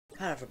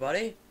Hello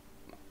everybody.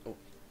 Oh.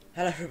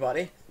 Hello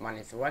everybody. My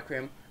name is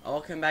Requiem.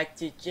 Welcome back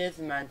to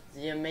Jizman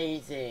the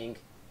Amazing.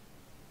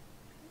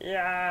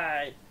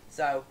 Yay!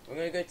 So we're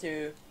gonna go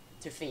to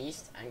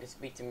Feast and go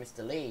speak to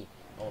Mr. Lee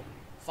or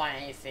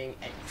find anything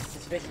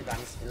suspicious about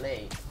Mr.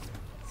 Lee,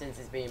 since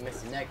he's being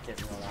Mr. Negative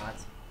and all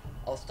that.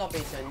 Oh, stop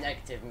being so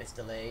negative,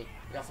 Mr. Lee.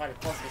 You gotta find a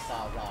positive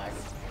side of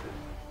life.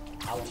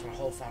 I watched my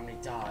whole family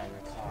die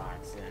in a car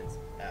accident.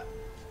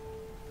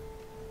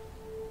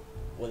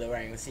 Were they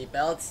wearing the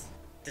seatbelts?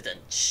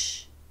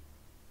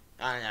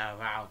 I don't know,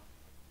 wow.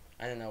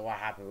 I don't know what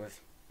happened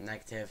with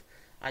Negative.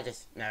 I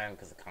just know him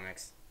because of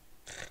comics.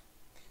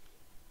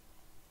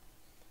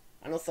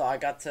 And also, I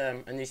got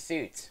a new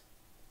suit.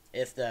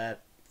 It's the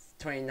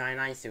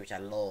 2099 suit, which I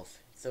love.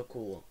 It's so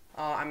cool.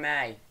 Oh, I'm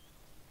May.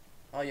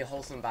 Oh, you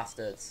wholesome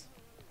bastards.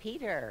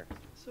 Peter.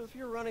 So if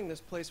you're running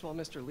this place while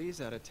Mr. Lee's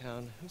out of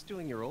town, who's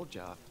doing your old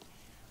job?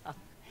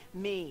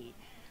 Me.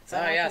 So,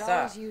 But yeah, I could sir.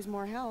 always use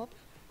more help.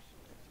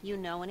 You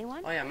know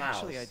anyone? Oh, yeah, Miles.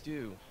 Actually, I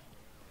do.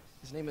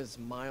 His name is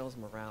Miles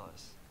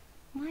Morales.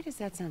 Why does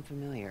that sound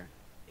familiar?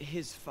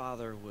 His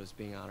father was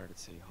being honored at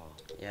City Hall.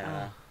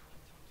 Yeah.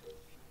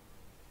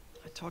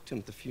 I talked to him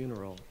at the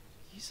funeral.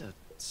 He's a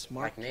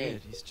smart Like me.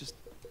 kid. He's just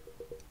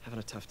having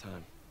a tough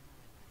time.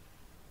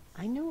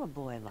 I knew a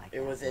boy like that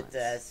It once.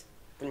 as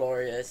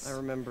glorious I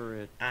remember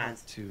it and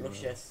helped to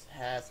luscious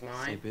as stay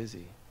mine.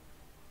 busy.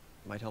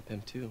 Might help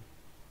him too.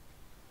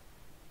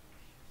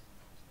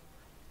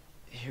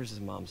 Here's his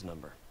mom's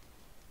number.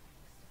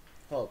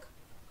 Hug.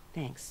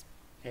 Thanks.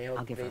 Can you hug,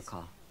 I'll give her a please?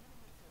 call.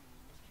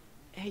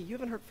 Hey, you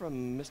haven't heard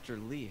from Mr.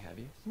 Lee, have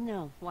you?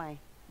 No, why?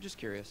 Just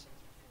curious.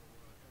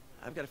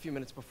 I've got a few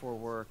minutes before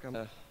work. I'm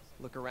gonna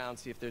look around,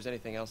 see if there's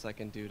anything else I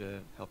can do to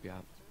help you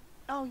out.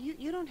 Oh,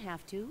 you don't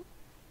have to.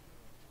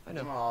 I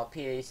know. Oh,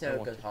 Peter, you're I so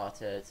want to.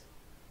 good-hearted.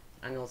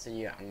 And also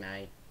you and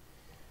me.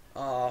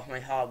 Oh, my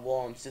heart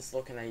warms just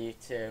looking at you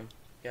two.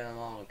 Get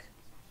along.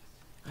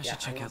 I should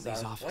check and out Lee's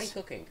also, office. What are you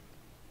cooking?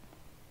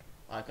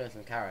 Oh, I'm cooking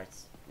some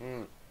carrots.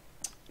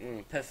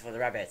 Perfect for the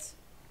rabbits.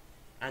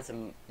 And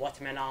some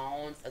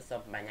watermelons and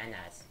some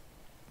bananas.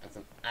 And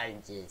some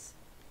oranges.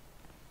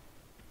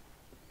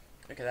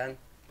 Okay then.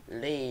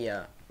 Lee,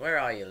 where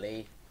are you,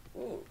 Lee?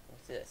 Ooh,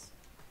 what's this?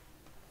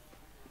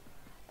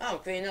 Oh,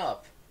 clean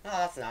up. Oh,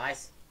 that's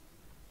nice.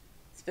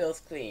 Spills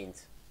cleaned.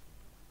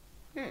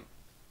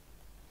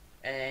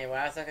 Anyone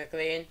else I can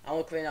clean? I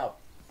will clean up.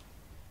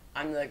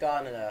 I'm the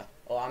gardener,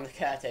 or I'm the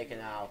caretaker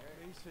now.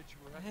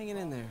 Hanging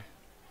in there.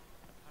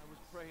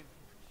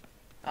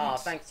 Oh,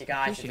 thanks you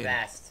guys, you're the Appreciate it.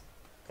 best.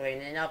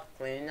 Cleaning up,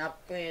 cleaning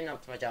up, cleaning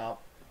up's my job.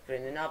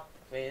 Cleaning up,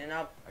 cleaning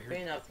up,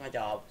 cleaning up's my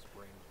job.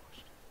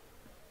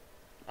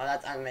 Oh,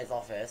 that's Anime's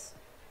office.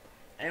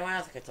 Anyone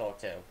else I could talk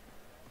to?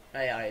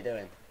 Hey, how you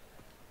doing?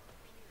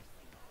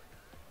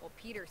 Well,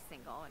 Peter's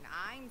single and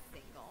I'm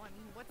single. I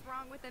mean, what's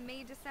wrong with a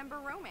May-December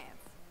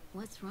romance?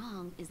 What's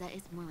wrong is that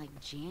it's more like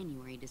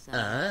January,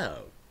 December.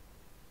 Oh.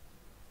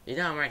 You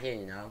know I'm right here,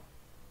 you know.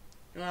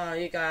 Well,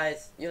 you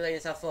guys, you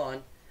ladies have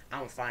fun. I'm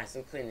gonna find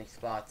some cleaning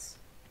spots.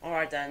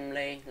 Alright then,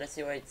 Lee, let's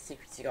see what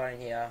secrets you got in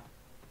here.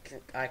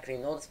 I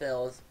clean all the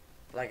spills,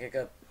 like a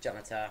good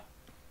janitor.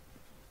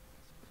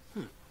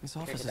 This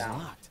Kick office it is down.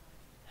 locked.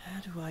 How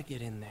do I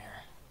get in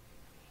there?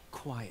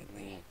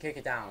 Quietly. Kick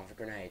it down with a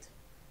grenade.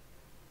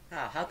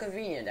 Ah, how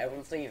convenient,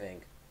 everyone's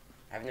leaving.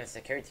 I have no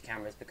security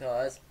cameras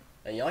because,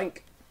 yoink.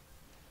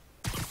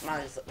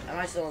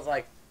 Imagine someone's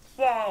like,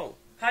 whoa,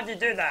 how'd you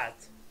do that?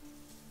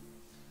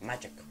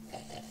 Magic.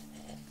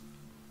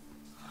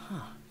 Huh.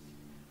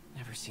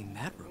 Never seen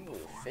that room Ooh,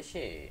 before.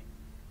 fishy.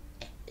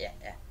 Yeah.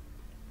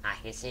 I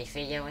can see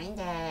through your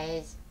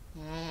windows.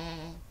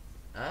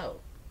 Oh.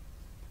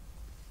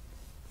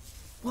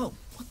 Whoa,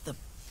 what the?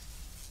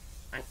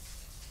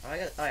 Oh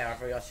yeah, I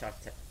forgot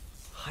shock tip.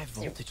 High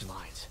voltage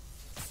lines.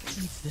 What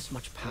needs this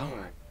much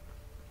power?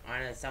 I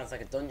know it sounds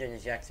like a dungeon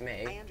jack to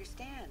I me.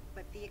 understand,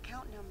 but the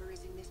account number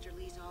is in Mr.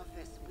 Lee's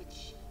office,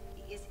 which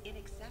is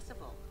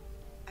inaccessible.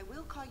 I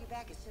will call you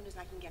back as soon as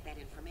I can get that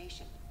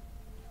information.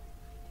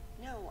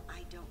 No,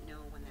 I don't know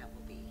when that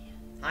will be.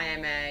 Hi,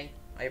 MA.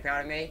 Are you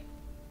proud of me?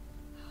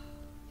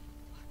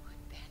 What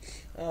would Ben?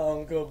 Oh,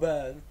 Uncle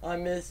Ben. I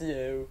miss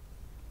you.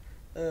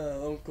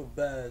 Oh, Uncle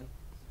Ben.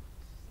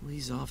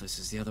 Lee's office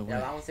is the other way.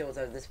 Yeah, I want to see what's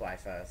over this way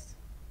first.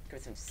 Give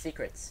me some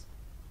secrets.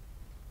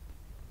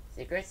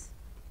 Secrets?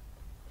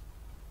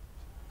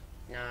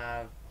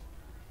 No.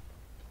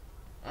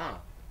 Oh.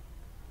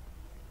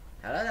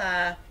 Hello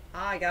there.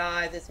 Hi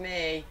guys, it's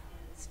me.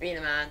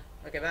 Spina Man.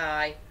 Okay,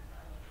 bye.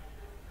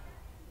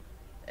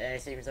 Any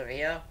secrets over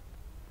here?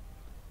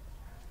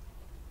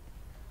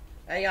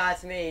 Hey guys,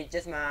 it's me,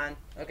 Just Man.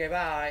 Okay,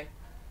 bye.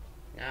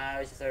 No,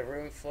 it's just a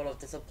room full of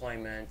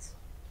disappointment.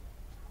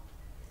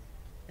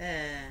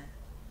 Okay,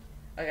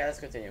 let's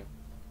continue.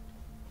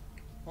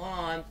 Hold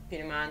on,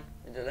 Peter Man.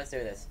 Let's do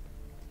this.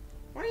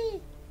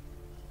 Whee!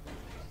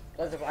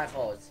 Close the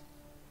blindfolds.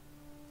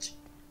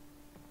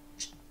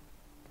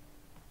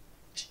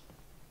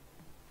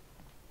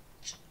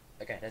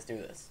 Okay, let's do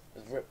this.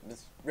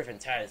 Let's rip and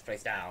tear this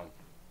place down.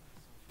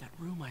 That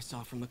room I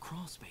saw from the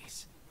crawl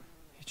space.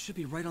 It should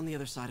be right on the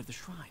other side of the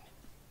shrine.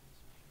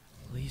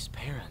 Lee's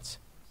parents.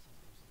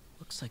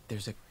 Looks like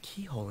there's a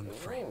keyhole in the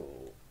frame.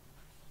 Ooh.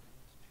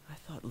 I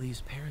thought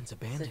Lee's parents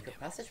abandoned Secret him.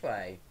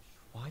 passageway.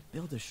 Why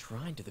build a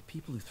shrine to the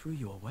people who threw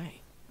you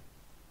away?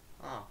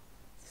 Ah,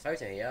 there's a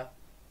photo here.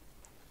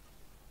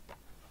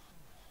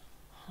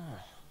 Huh.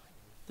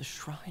 The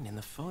shrine in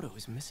the photo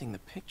is missing the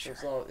picture.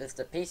 So it's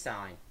the peace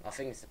sign. I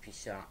think it's the peace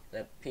sign.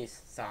 The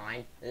peace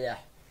sign. Yeah.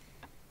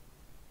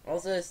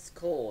 What's this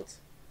called?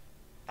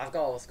 I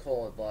forgot what it's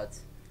called, but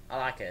I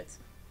like it.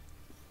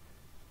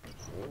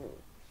 Ooh.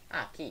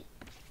 Ah, key.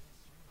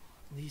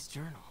 Lee's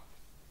journal.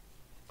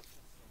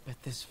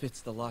 Bet this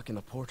fits the lock in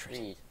the portrait.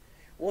 Read.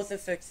 Walter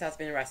Fuchs has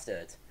been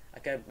arrested. I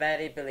can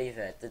barely believe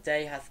it. The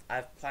day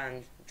I've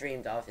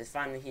dreamed of is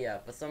finally here.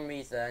 For some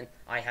reason,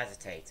 I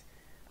hesitate.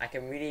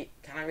 Can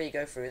I really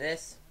go through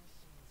this?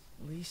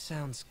 Lee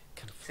sounds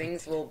conflicted.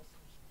 Things will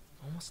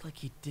Almost like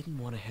he didn't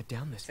want to head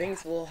down this Things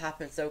path. will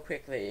happen so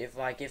quickly if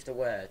I give the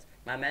word.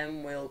 My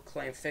men will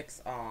claim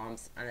fixed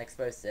arms and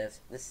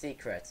explosives. The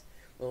secret.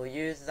 We'll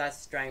use that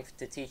strength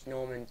to teach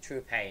Norman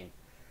true pain.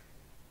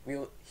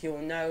 He'll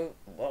know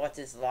what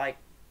it's like.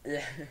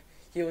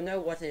 He'll know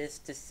what it is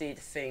to see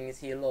the things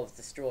he loves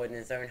destroyed in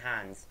his own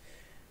hands.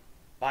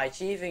 By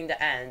achieving the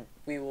end,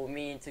 we will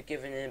mean to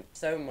giving him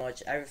so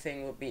much,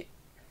 everything will be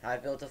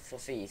I've built up for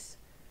feast.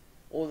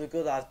 All the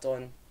good I've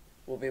done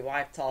will be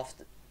wiped off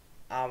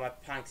my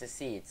planks of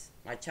seeds.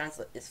 My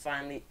chance is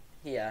finally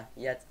here,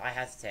 yet I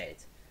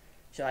hesitate.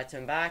 Should I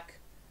turn back?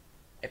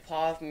 A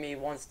part of me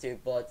wants to,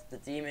 but the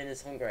demon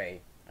is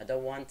hungry. I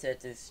don't want it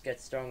to get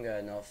stronger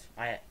enough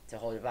to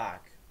hold it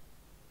back.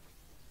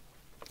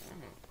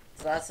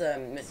 So that's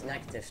Mr.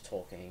 Negative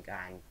talking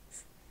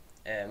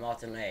and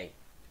Martin Lee,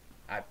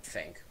 I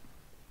think.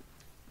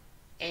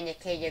 And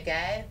here you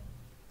go.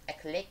 A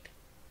click.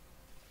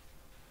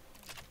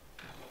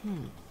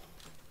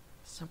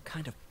 Some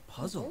kind of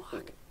puzzle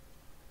lock.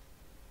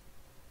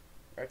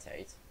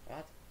 Rotate.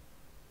 What?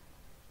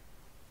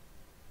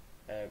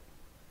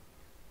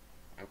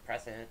 I'm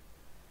pressing it.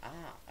 Ah,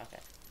 okay.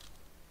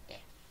 Yeah.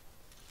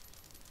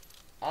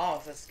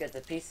 Oh, let's get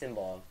the peace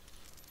symbol.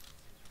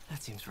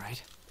 That seems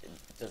right.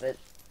 Does it?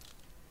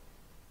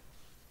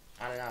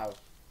 I don't know.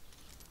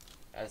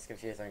 That's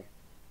confusing.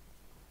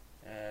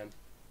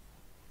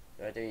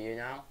 Do I do you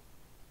now?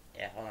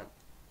 Yeah, hold on.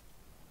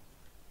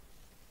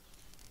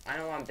 I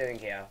know what I'm doing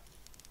here.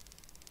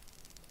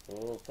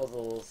 Ooh,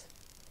 puzzles.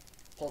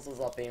 Puzzles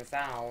are being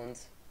found.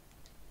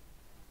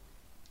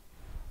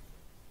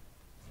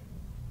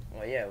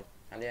 What are you?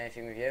 Can I do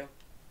anything with you?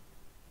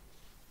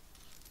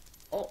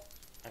 Oh!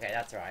 Okay,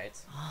 that's right.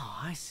 Oh,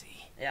 I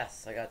see.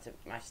 Yes, I got to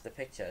match the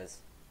pictures.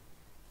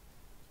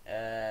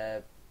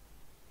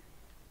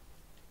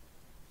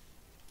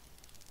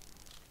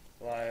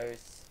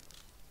 Close.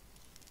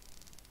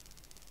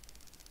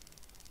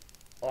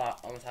 Oh, I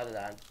almost had it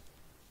done.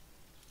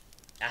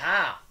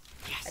 Aha!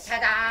 Yes.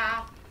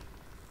 Ta-da!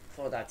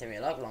 Thought that took me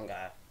a lot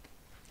longer.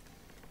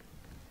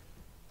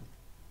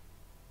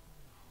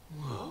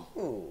 Whoa.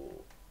 Ooh.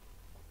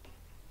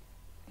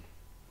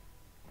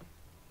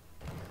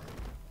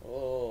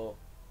 Oh.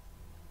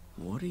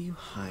 What are you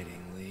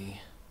hiding,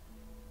 Lee?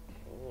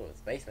 Ooh,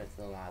 it's basements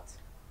and all that.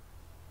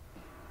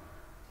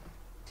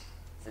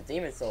 It's a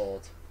demon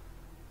sword.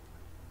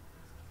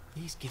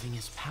 Lee's giving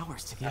his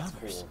powers to the That's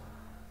others. cool.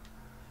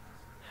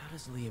 How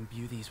does Lee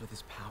imbue these with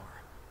his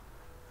power?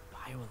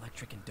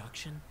 Bioelectric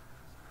induction?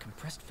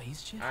 Compressed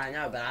phase shift? I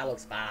know, but that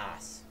looks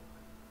badass.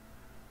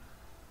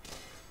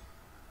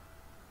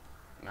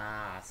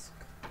 Mask.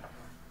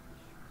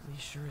 Lee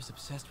sure is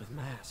obsessed with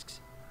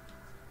masks.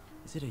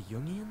 Is it a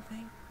Jungian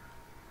thing?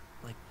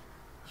 Like,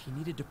 he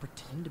needed to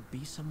pretend to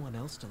be someone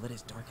else to let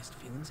his darkest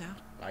feelings out?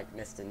 Like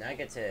Mr.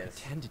 Negative.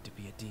 Pretended to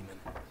be a demon,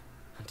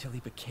 until he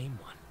became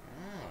one.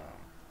 Oh.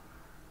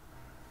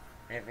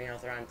 Anything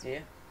else around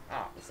here?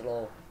 Ah, this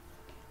little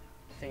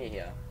thingy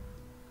here.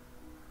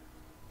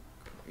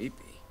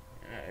 Creepy.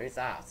 Who's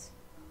that?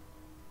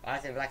 Why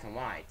is it in black and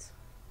white?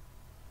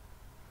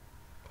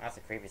 That's a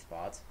creepy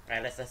spot.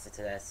 Alright, let's listen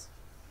to this.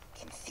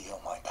 Can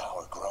feel my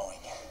power growing,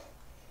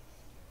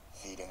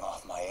 feeding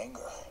off my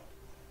anger.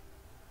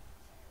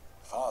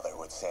 Father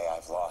would say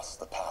I've lost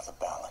the path of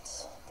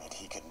balance, that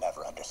he could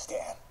never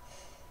understand.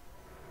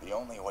 The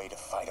only way to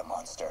fight a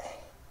monster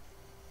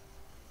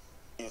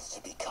is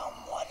to become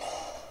one.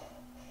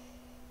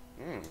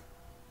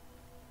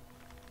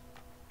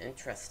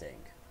 Interesting.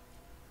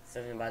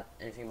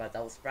 Anything about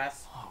Devil's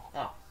Breath? Oh.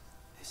 Oh,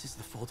 This is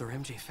the folder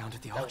MJ found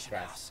at the Devil's auction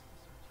Breath. house.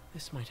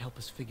 This might help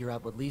us figure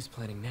out what Lee's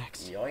planning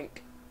next. Yoink.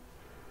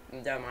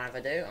 Don't mind if I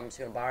do. I'm just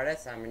gonna borrow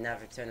this. I'm gonna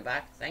never turn it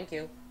back. Thank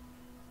you.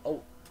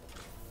 Oh.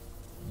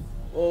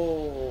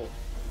 Oh.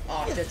 Oh,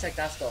 I should check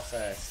that stuff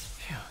first.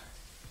 Phew.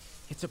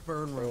 It's a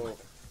burn room. Oh.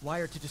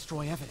 Wired to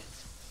destroy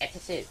evidence.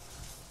 Episode.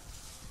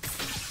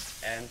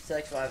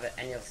 Select for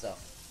any other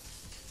stuff.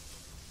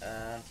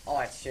 Oh,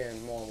 I have to shoot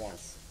him more than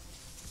once.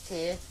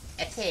 Two.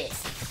 Episode.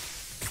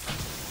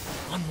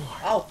 One more.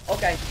 Oh,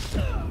 okay.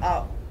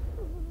 Oh.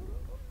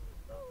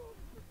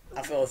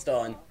 I feel it's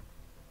done.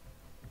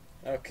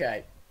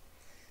 Okay.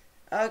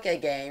 Okay,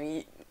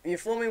 game. You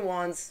fooled me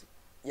once.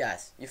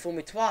 Yes. You fooled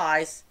me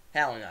twice.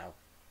 Hell no.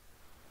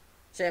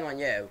 Shame on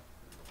you.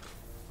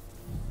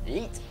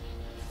 Eat.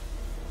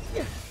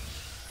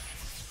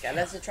 Okay,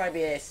 let's just try to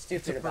be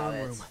stupid about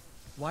it. Room,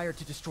 wired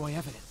to destroy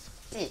evidence.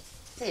 See.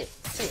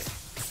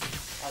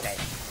 Okay.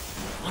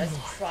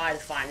 Let's try to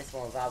find this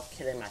one without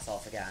killing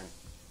myself again.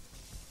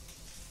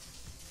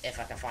 If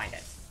I can find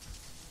it.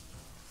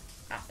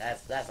 Ah,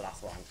 there's the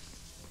last one.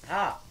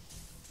 Ah!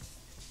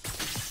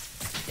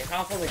 You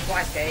can't fool me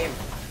twice, game.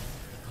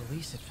 The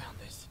police had found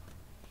this.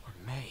 Or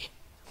may.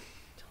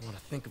 Don't want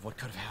to think of what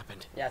could have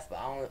happened. Yes, but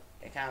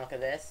I can't look at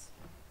this.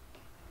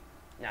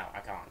 No, I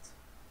can't.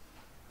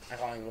 I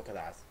can't even look at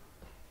that.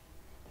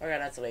 Okay,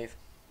 let's leave.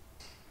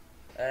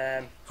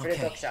 Through the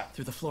bookshop.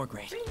 Through the floor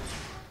grate.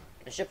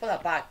 I should put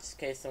that back just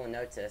in case someone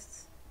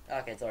noticed.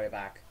 Okay, it's already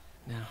back.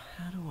 Now,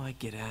 how do I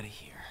get out of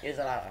here? Use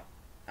the ladder.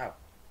 Oh,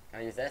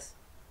 can I use this?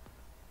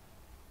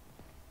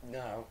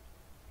 No.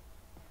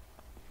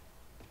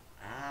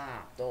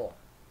 Ah, door.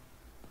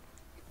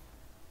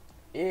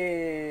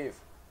 Eve.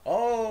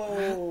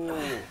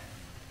 Oh.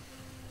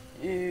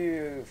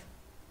 Eve.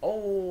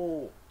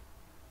 Oh.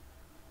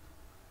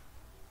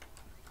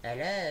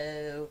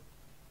 Hello.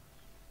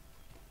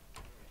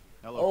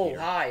 Hello, Oh, Peter.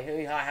 hi.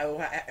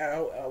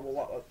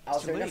 I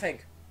was doing Lee. nothing.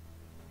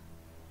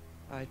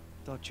 I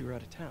thought you were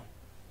out of town.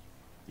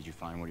 Did you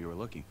find what you were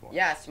looking for?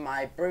 Yes,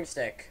 my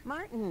broomstick.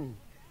 Martin,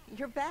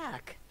 you're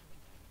back.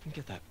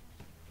 Get that.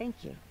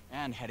 Thank you.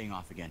 And heading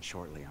off again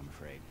shortly, I'm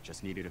afraid.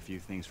 Just needed a few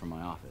things from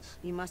my office.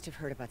 You must have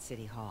heard about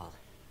City Hall.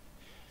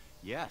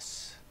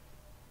 Yes.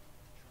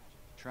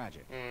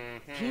 Tragic.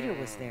 Peter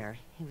was there.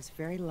 He was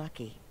very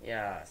lucky.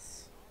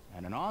 Yes.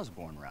 And an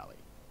Osborne rally.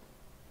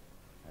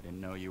 I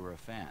didn't know you were a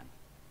fan.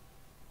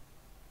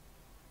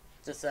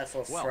 Just there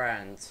for Well,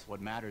 friends.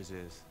 What matters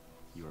is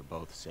you are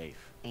both safe.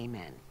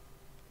 Amen.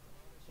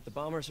 But the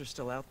bombers are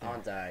still out there.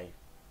 Aren't they?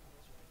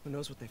 Who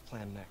knows what they've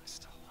planned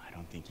next? I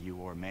don't think you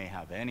or May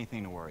have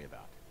anything to worry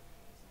about.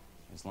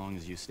 As long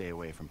as you stay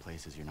away from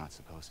places you're not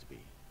supposed to be.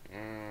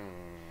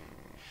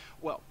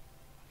 Well,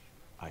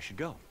 I should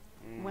go.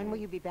 When will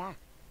you be back?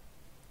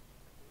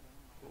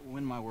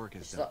 When my work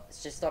is done.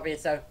 Just stop being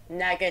so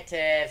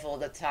negative all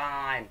the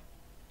time.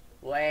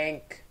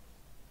 Wink.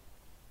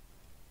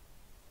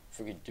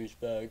 Freaking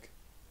douchebag.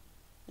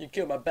 You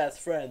killed my best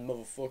friend,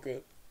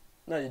 motherfucker.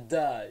 Now you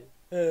die.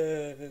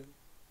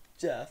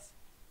 Jeff.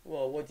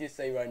 Well, what do you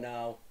say right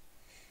now?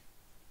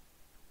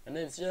 My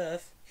name's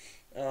Jeff.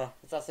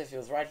 It's as if he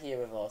was right here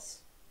with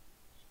us.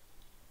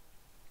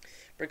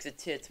 Brings a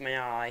tear to my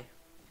eye.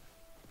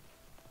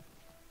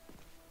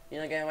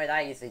 You're not getting away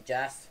that easy,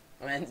 Jeff.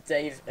 I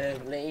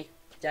mean, Lee.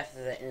 Jeff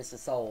is an innocent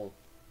soul.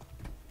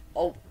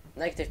 Oh,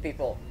 negative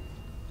people.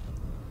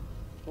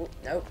 Oh,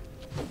 no.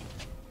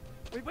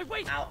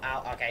 Wait! Ow,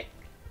 ow, okay.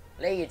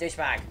 Lee, you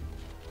douchebag.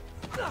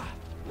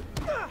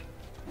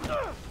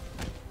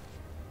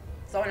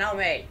 Someone help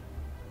me.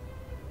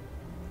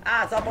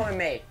 Ah, stop bombing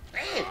me.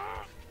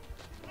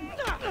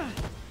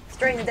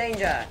 Stranger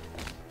danger.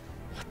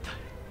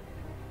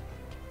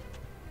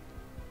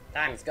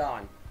 Damn, it's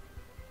gone.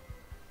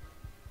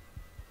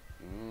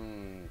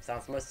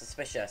 Sounds most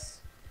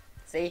suspicious.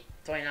 See?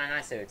 29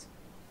 eye suit.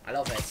 I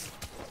love it.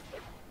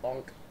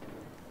 Bonk.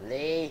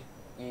 Lee,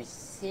 you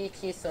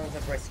cheeky sons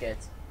of brisket.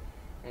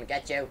 I'm gonna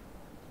get you.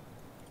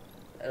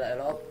 A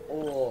little up.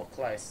 Oh,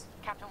 close.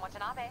 Captain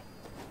Watanabe,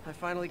 I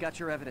finally got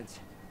your evidence.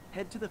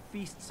 Head to the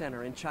Feast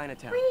Center in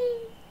Chinatown.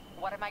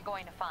 what am I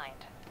going to find?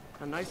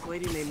 A nice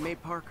lady named May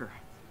Parker.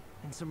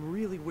 And some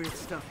really weird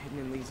stuff hidden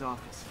in Lee's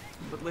office.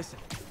 But listen,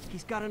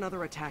 he's got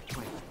another attack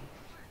plan.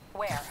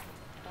 Where?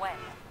 When?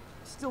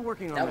 Still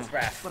working on Devil's that,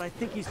 breath. but I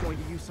think he's going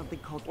to use something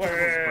called Devil's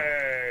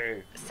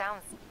Way. Breath.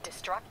 Sounds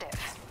destructive.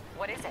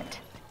 What is it?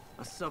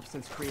 A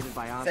substance created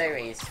by Osborne.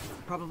 Fairies.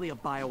 Probably a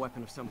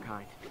bioweapon of some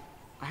kind.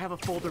 I have a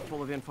folder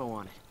full of info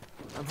on it.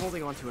 I'm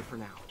holding on to it for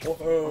now.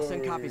 I'll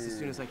send copies as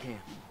soon as I can.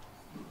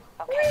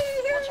 Okay,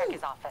 we'll check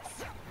his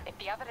office. If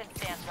the evidence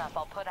stands up,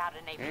 I'll put out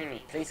an APB.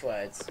 Please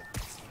words.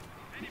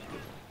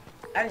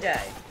 MJ.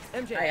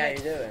 MJ, Hey, how you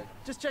doing?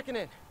 Just checking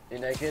in. You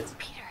know good?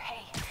 Peter,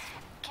 hey,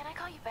 can I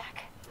call you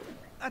back?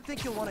 I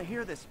think you'll want to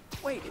hear this.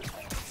 Wait,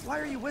 why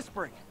are you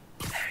whispering?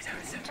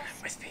 Just in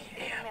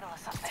the middle of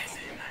something.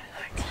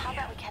 How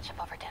about we catch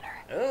up over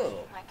dinner? Ooh,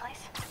 My place?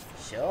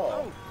 sure.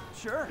 Oh,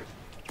 sure.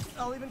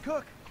 I'll even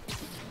cook.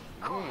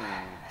 Cool.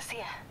 See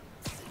ya.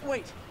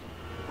 Wait,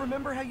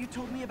 remember how you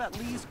told me about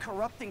Lee's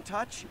corrupting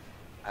touch?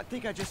 I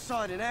think I just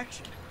saw it in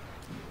action.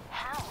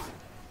 How?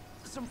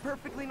 Some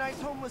perfectly nice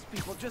homeless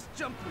people just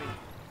jumped me.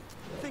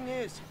 Thing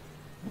is,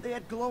 they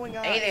had glowing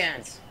eyes.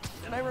 Aliens.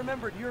 And I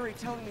remembered Yuri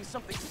telling me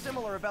something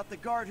similar about the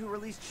guard who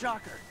released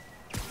Shocker.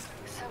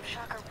 So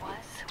Shocker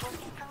was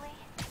working for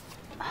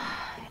Lee?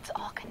 It's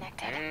all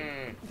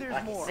connected. There's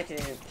Like more.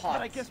 sickening pot.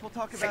 But I guess we'll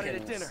talk about it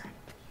at Sickens. dinner.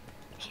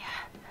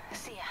 Yeah,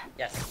 see ya.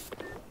 Yes.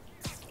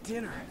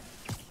 Dinner?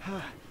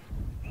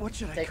 What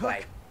should I Takeaway.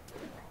 cook?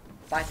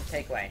 Buy some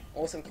takeaway.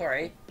 Awesome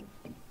curry.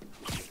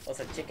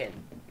 Also chicken.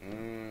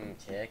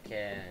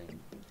 Chicken.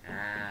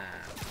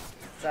 Ah.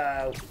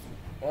 So,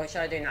 what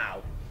should I do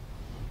now?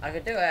 I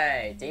could do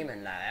a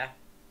demon lair.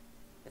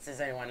 If there's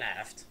anyone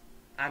left.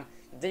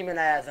 Demon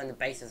lairs and the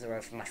bases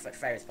are my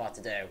favourite part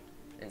to do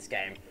in this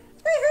game.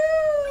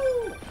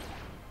 Woohoo!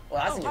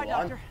 Well, that's a new hi,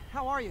 one. Doctor.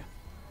 How are you?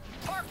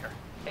 Parker,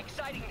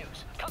 exciting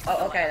news. Come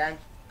Oh, okay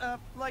then.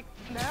 Like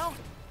now?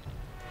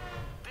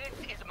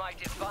 This is my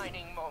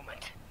defining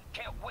moment.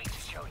 Can't wait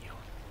to show you.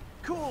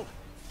 Cool.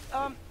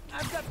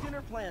 I've got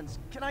dinner plans.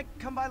 Can I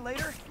come by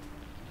later?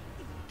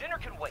 Dinner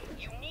can wait.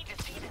 You need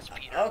to see this,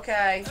 Peter.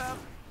 Okay.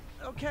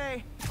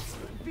 Okay.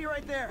 Be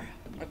right there.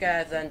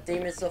 Okay, then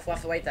demon stuff will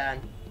have to wait then.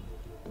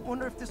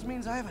 Wonder if this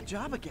means I have a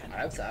job again.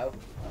 I hope so.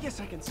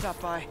 Guess I can stop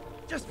by.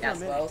 Just for a Yes,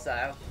 minute. well,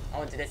 so I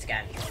want to do this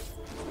again.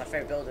 My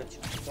favourite builder to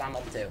climb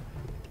up to.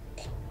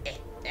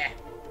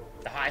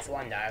 The highest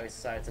one though,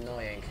 so it's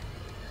annoying.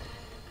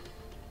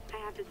 I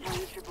have to tell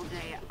you, Triple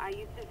J, I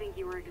used to think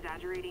you were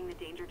exaggerating the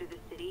danger to the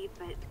city,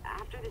 but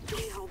after the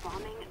City Hall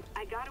bombing,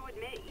 I gotta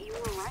admit, you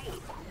were right.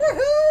 A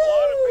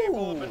lot of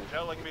people have been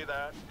telling me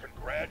that,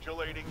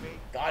 congratulating me.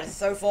 God, it's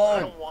so I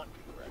fun! don't want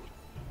congratulations.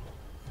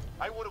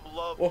 I would have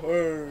loved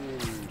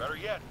Woohoo! better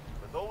yet,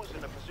 for those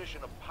in a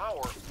position of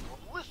power who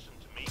have listened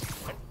to me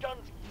and done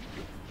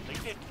things. They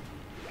didn't,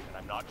 and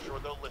I'm not sure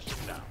they'll listen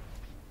now.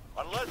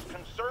 Unless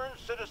concerned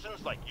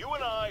citizens like you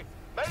and I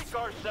make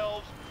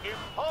ourselves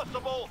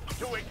impossible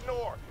to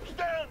ignore.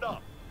 Stand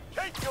up!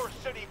 Take your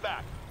city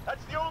back!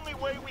 That's the only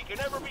way we can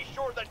ever be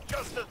sure that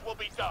justice will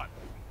be done.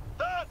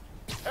 That,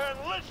 and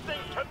listening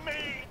to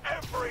me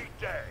every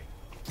day!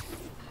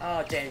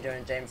 Oh,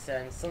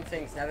 Jameson, some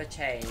things never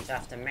change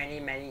after many,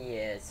 many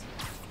years.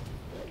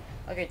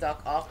 Okay,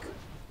 Doc Ock.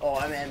 Oh,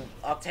 I mean,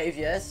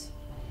 Octavius.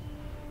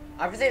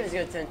 I presume he's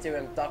going to turn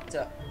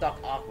to Doc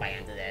Ock by the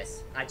end of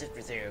this. I just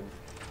presume.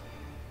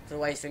 The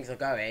way things are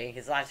going,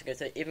 his life's going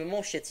to get even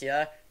more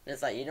shittier. And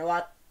it's like, you know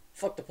what?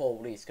 Fuck the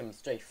police coming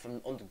straight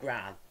from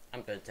underground.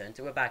 I'm going to turn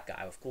to a bad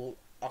guy with cool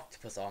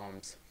octopus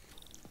arms.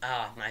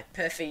 Ah, my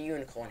perfect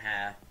unicorn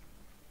hair.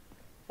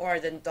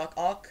 Alright then, Doc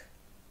Ock.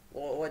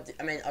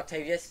 I mean,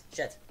 Octavius.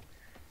 Shit.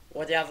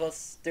 What do you have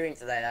us doing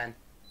today then?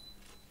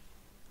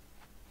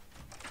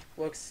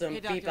 Work some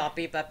beep-bop,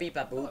 beep-bop,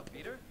 beep-bop, boop. Hello,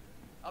 Peter.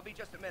 I'll be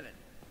just a minute.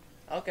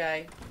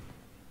 Okay.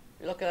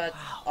 Look at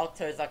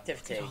Octo's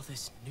activity. Look at all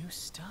this new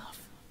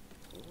stuff.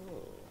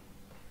 Ooh.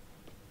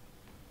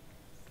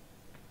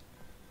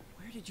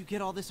 Where did you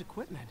get all this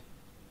equipment?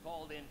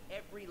 Called in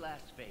every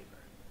last favor.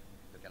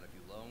 Took out a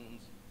few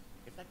loans.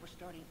 It's like we're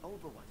starting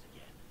over once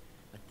again.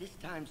 But this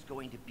time's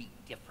going to be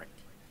different.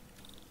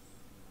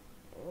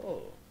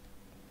 Oh.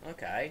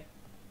 Okay.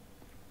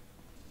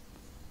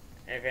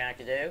 Anything I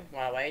can do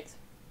while I wait?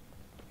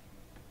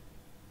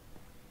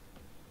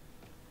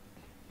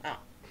 Oh.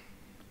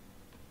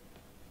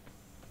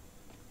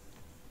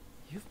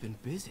 You've been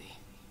busy.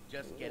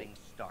 Just getting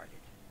started.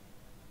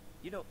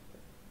 You know,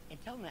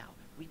 until now,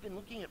 we've been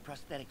looking at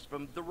prosthetics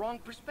from the wrong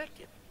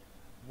perspective.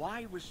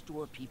 Why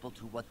restore people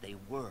to what they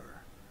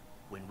were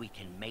when we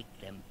can make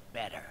them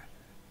better?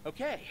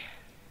 Okay,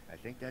 I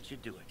think that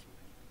should do it.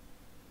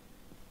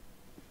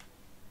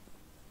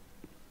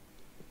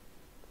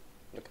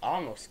 Look,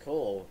 arm looks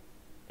cool.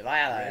 If I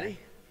had Really?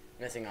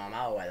 a missing arm,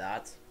 I'll wear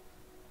that.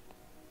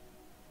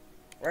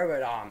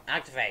 Robot arm,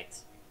 activate.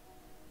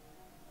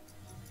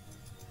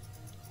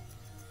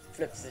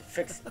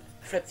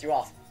 Flips you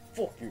off.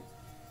 Fuck you.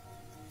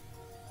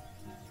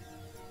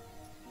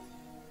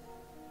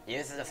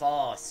 Uses the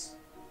force.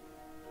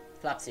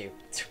 Flaps you.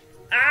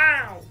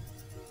 Ow!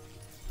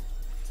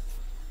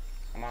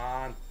 Come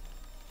on.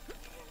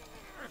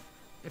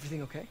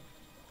 Everything okay?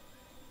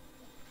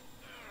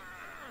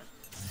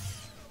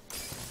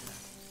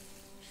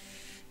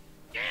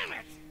 Damn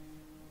it!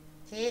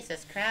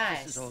 Jesus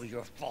Christ. This is all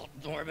your fault,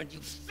 Norman,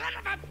 you son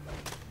of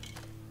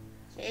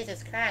a...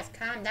 Jesus Christ,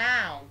 calm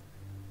down.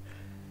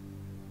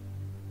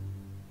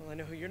 Well, I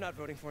know who you're not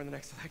voting for in the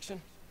next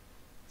election.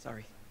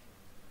 Sorry.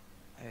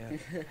 I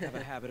have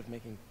a habit of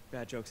making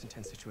bad jokes in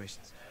tense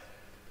situations.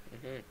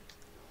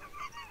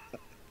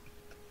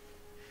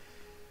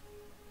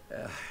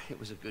 It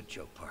was a good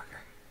joke, Parker.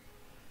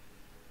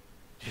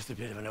 Just a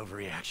bit of an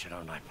overreaction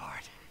on my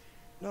part.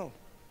 No,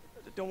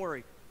 don't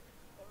worry.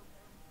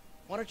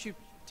 Why don't you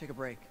take a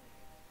break?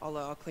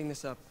 I'll clean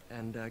this up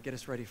and get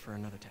us ready for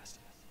another test.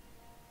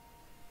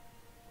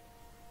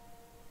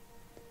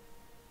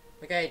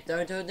 Okay,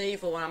 don't do the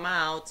evil when I'm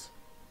out.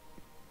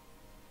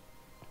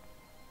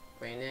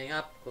 Cleaning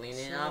up,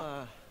 cleaning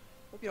up.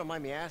 Hope you don't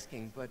mind me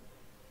asking, but it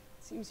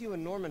seems you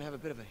and Norman have a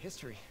bit of a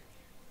history.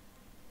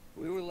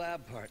 We were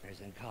lab partners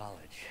in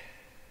college.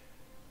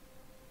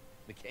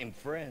 Became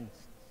friends.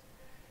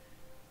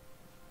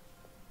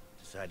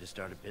 Decided to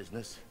start a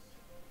business.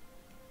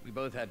 We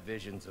both had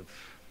visions of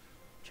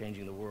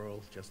changing the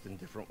world, just in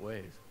different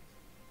ways.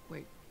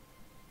 Wait,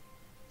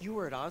 you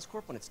were at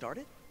Oscorp when it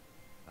started?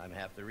 I'm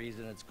half the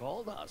reason it's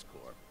called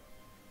Oscorp.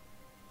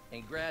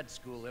 In grad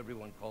school,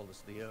 everyone called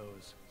us the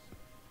O's.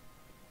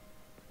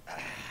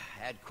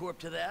 Add Corp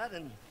to that,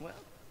 and, well,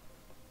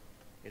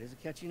 it is a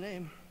catchy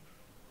name.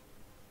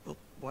 Well,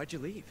 why'd you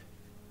leave?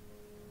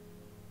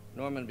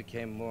 Norman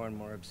became more and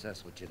more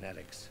obsessed with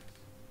genetics.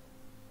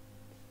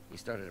 He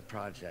started a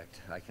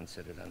project I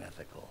considered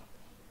unethical.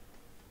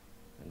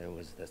 And there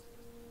was this...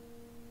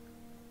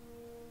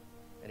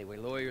 Anyway,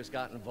 lawyers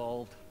got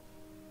involved.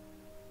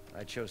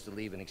 I chose to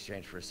leave in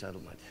exchange for a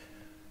settlement.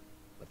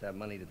 But that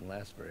money didn't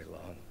last very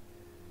long.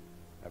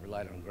 I've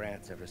relied on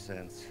grants ever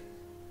since.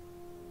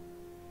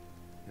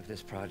 If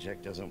this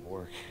project doesn't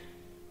work...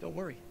 Don't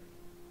worry.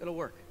 It'll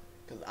work.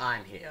 Because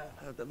I'm here.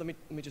 Let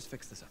me just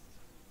fix this up.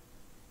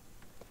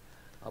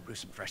 I'll brew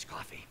some fresh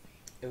coffee.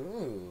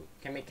 Ooh,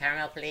 can we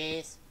caramel,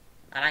 please?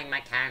 I like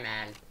my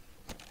caramel.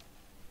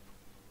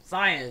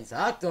 Science,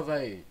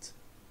 activate!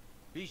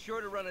 Be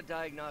sure to run a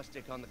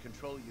diagnostic on the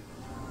control unit.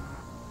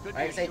 Good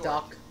I news, say George.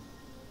 doc.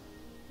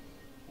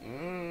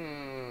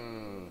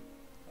 Mmm.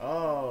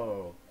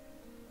 Oh.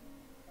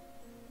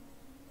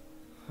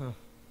 Huh.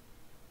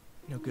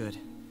 No good.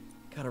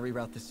 Gotta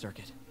reroute this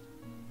circuit.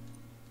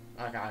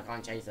 Okay, I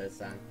can't chase those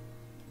then.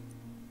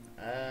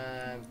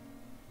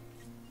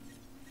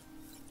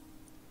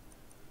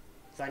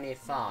 So I need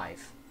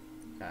 5.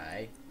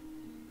 Okay.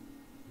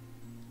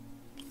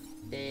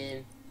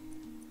 In.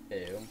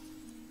 Boom.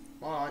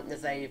 Hold on,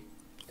 there's a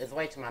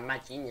way to my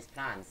mad genius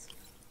plans.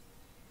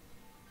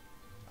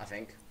 I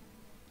think.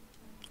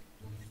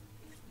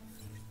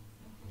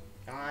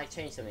 Can I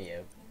change some of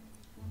you?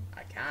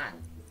 I can.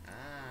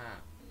 Ah.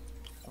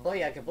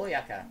 Booyaka,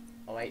 booyaka.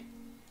 Oh wait.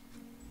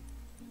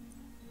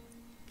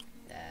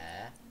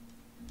 There.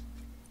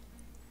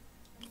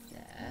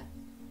 There.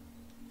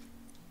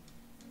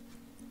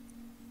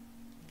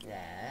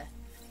 There.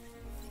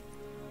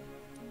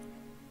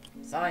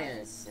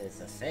 Science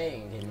is a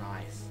thing in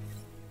life.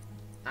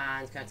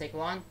 And can I take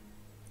 1?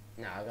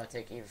 No, I gotta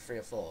take either 3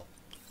 or 4.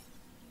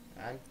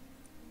 And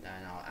then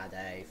I'll add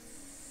a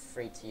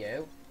 3 to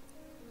you.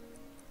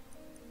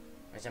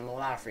 Which I'm all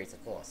out of 3s,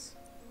 of course.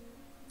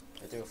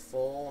 I'll do a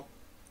 4.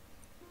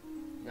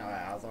 No,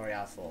 I was already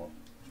out of 4.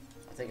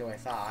 I'll take away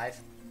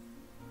 5.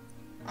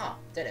 Ah,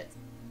 did it.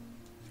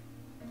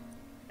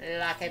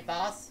 Lucky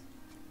boss.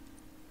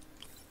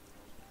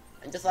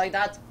 And just like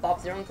that,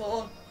 Bob's your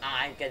uncle,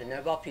 I get a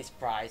Nobel Peace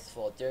Prize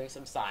for doing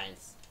some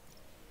science.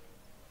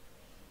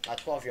 A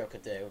 12-year-old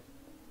could do.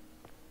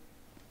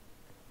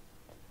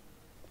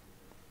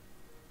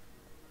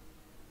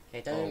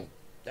 Okay,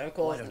 don't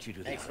cause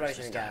an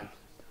explosion again.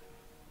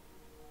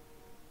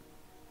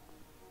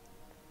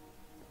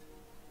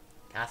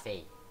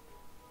 Coffee.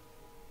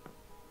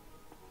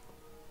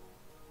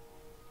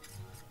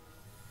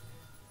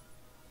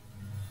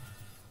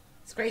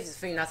 It's crazy to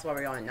think that's where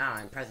we are now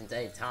in present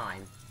day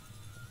time.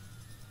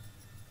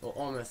 We're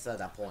almost at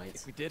that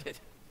point. We did it.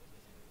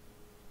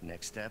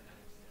 Next step,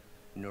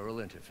 neural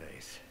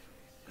interface.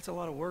 That's a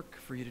lot of work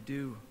for you to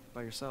do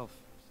by yourself.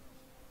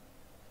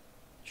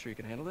 Sure you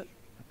can handle it?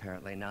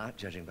 Apparently not,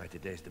 judging by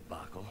today's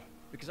debacle.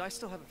 Because I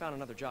still haven't found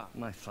another job.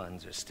 My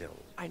funds are still...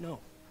 I know.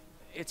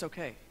 It's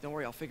okay. Don't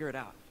worry, I'll figure it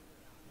out.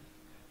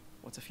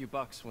 What's a few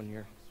bucks when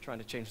you're trying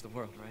to change the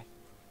world,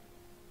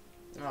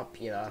 right? Oh,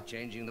 Peter.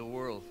 Changing the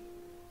world.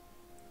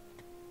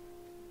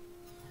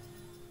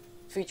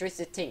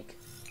 Futuristic Tink.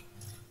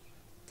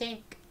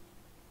 Tink.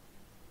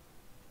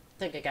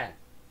 Tink again.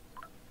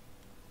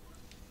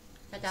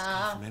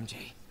 Ta-da! From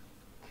MJ.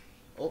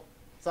 Oh,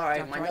 sorry,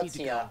 Doctor, my I notes need to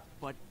here. go,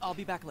 but I'll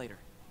be back later.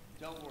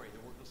 Don't worry,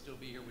 the work will still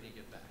be here when you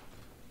get back.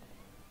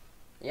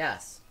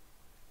 Yes.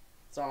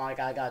 It's not like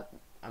I got.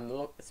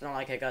 It's not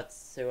like I got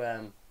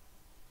to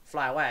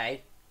fly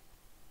away.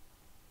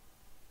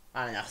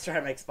 I don't know. I was trying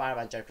to make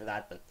Spider-Man joke with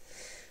that, but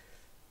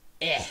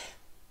eh.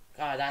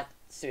 God, that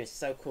suit is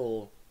so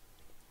cool.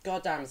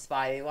 Goddamn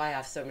Spidey, why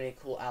have so many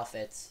cool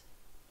outfits?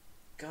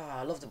 God,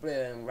 I love the blue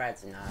and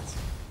reds and that.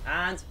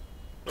 And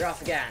we're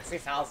off again.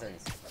 3,000.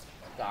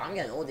 God, I'm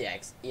getting all the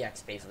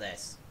EXP for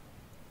this.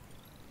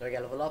 Do I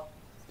get level up?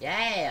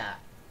 Yeah.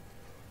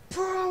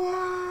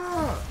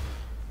 Power.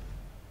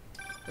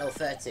 Level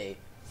 30.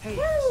 Hey,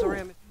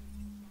 Woo!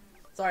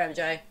 Sorry,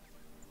 MJ.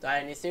 Do I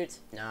have a new suit?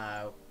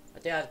 No. I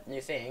do have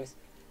new things.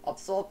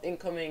 Absorb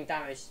incoming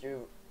damage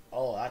through...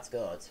 Oh, that's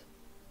good.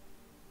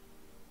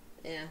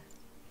 Yeah.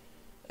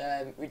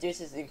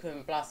 Reduces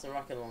incoming blast and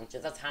rocket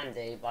launchers. That's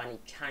handy, but I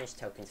need challenge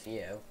tokens for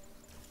you.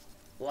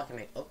 Well, I can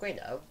make upgrade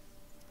though.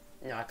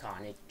 No, I can't.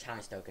 I need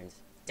challenge tokens.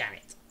 Damn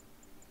it.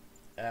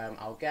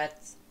 I'll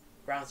get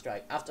ground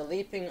strike. After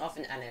leaping off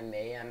an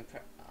enemy and...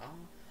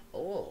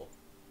 Oh.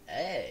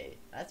 Hey,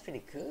 that's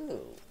pretty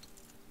cool.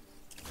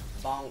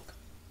 Bonk.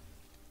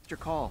 Your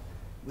call.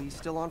 We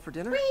still on for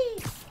dinner?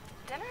 Whee!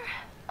 Dinner?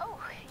 Oh,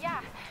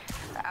 yeah.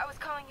 I was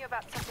calling you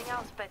about something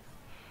else, but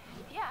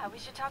yeah, we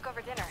should talk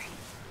over dinner.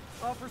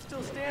 Offer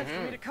still stands for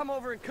me to come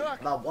over and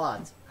cook. About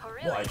what? Oh,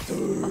 really?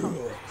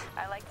 Oh,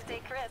 I like to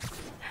take risks.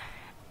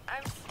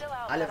 I'm still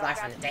out. I live but I'll life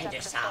grab on the some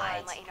danger stuff to store side.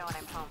 and let you know when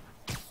I'm home.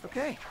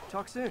 Okay,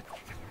 talk soon.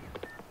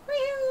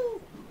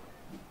 Woo!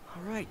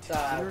 All right,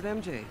 dinner at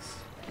MJ's.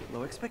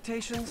 Low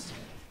expectations.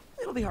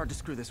 It'll be hard to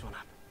screw this one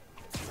up.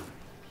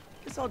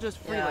 Guess I'll just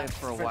freelance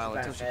for a while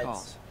until she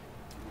calls.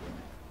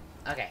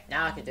 Okay,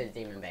 now I can do the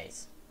demon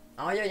base.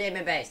 I want to do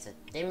demon base.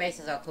 Demon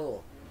bases are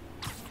cool.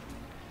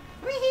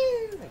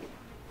 Woohoo!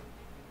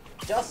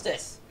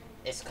 Justice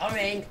is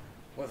coming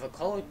with a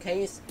cold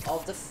case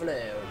of the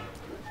flu.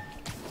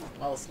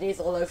 I'll sneeze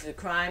all over the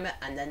crime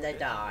and then they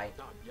die.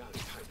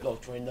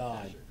 Block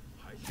 29.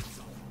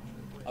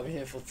 I've been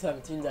here for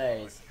 17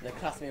 days. They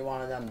class me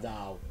one of them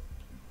now.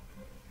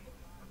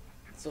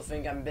 Still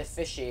think I'm a bit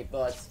fishy,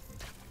 but...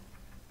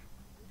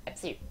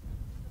 Pepsi.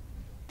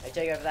 Hey,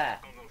 Jake over there.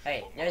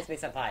 Hey, notice me,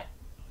 senpai.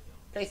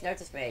 Please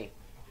notice me.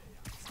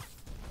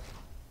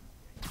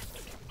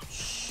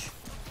 Shh.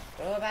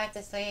 Go back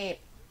to sleep.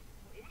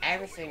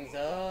 Everything's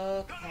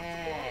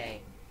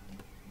okay.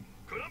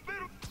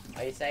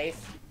 Are you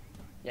safe?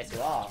 Yes,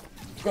 you are.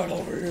 Get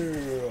over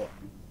here.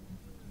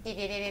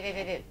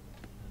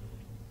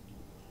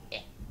 Yeah.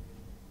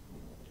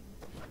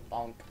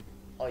 Bonk.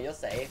 Oh, you're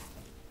safe.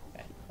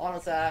 Okay. Hold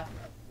on, sir.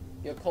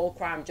 Your cold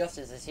crime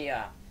justice is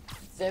here.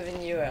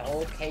 Serving you a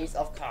whole case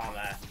of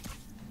karma.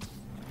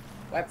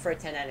 Web throw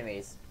 10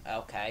 enemies.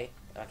 Okay.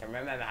 I can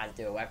remember how to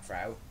do a web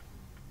throw.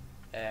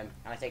 Can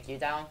I take you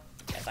down?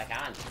 Yes, I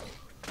can.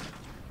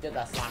 Get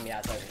that slimy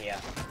ass over here.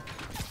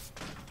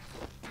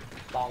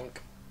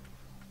 Bonk.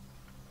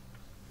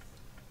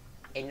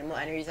 Any more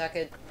enemies I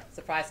could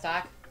surprise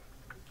tag?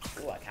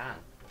 Ooh, I can.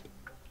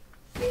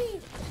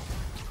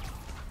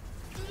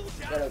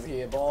 Get over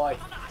here, boy.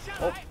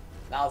 Oh,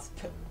 that was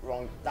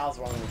wrong. That was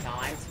wrongly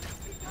timed.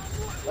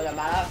 But no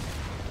matter.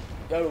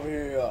 Get over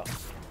here.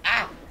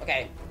 Ah!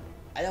 Okay.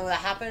 I don't know what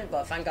happened,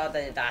 but thank God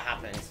that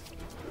happened.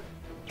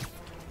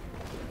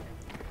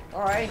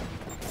 Alright.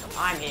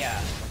 I'm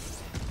here.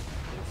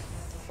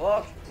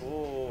 Fuck.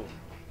 Ooh.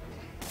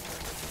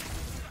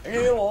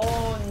 You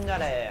on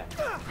there.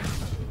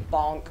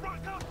 Bonk.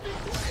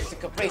 It's a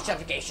complete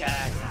suffocation.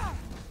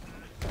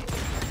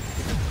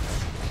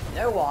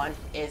 No one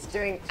is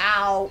doing.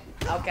 Ow.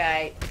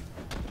 Okay.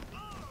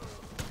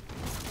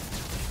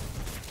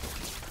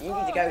 You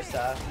need to go,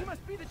 sir. You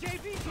must be the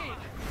JV team.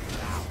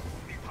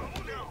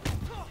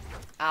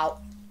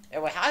 Ow. Hey,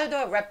 wait, how do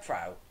I do a web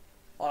throw?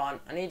 Hold on.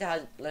 I need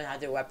to learn how to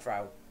do a web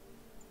throw.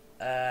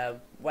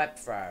 Web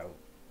throw.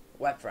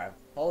 Web throw.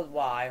 Hold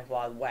Y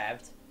while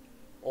webbed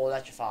or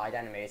electrified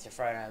enemies to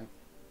throw them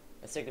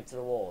and stick them to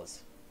the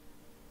walls.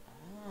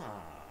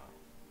 Ah.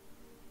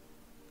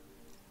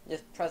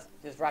 Just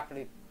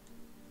rapidly.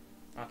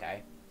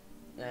 Okay.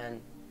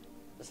 Then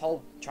this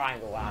whole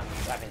triangle while I'm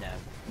webbing them.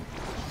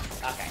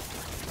 Okay.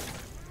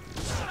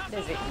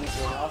 Seems a bit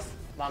easy enough,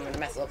 but I'm gonna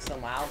mess it up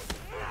somehow.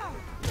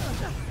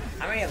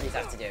 How many of these I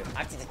have to do? I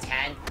have to do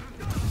 10.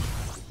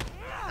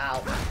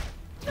 Ow.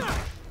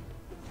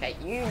 Okay,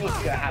 you need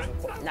to go have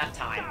a nap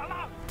time.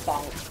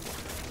 Bonk.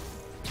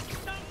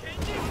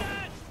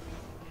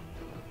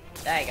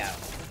 There you go.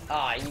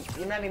 Oh,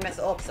 you let me mess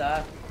it up,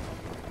 sir.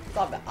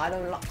 Stop it. I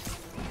don't like.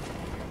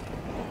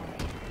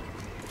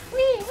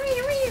 Wee.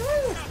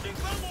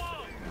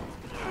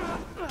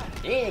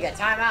 You need to get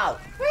time out.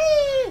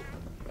 Wee.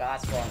 God,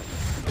 that's fun.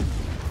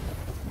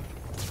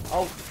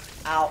 Oh.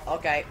 Ow.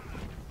 Okay.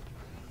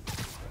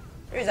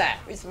 Who's that?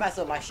 Who's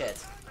messing up my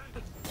shit?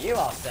 You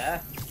are, sir.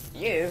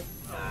 You.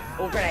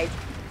 Oh, grenade.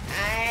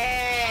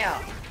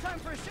 Ow. Time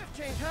for a shift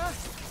change, huh?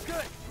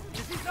 Good.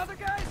 Is these other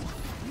guys?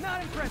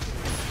 Not impressive.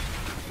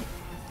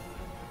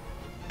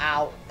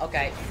 Ow.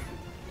 Okay.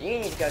 You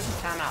need to go to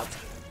time out.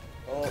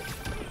 Oh.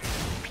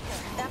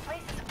 That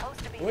place is supposed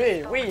to be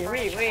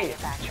Wee.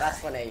 That's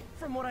funny.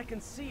 From what I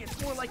can see,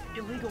 it's more like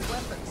illegal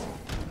weapons.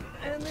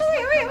 And this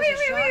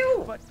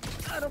Wee. but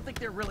I don't think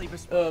they're really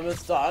bespoke.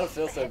 Mister, I don't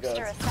feel so good.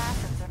 Hipster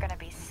assassins are gonna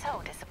be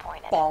so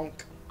disappointed.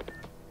 Bonk.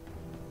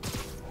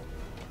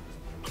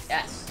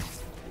 Yes.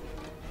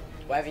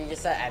 Whatever you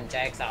just said,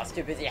 MJ, because I was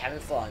too busy having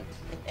fun.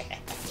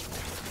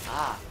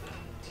 Ah.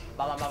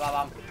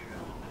 Bum.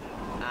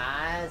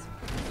 And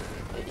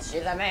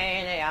she's a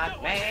maniac.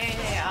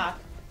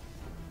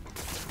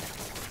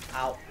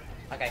 Ow.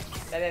 Okay.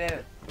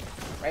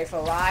 Ready for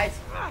a ride?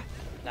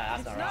 No,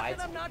 that's not right. It's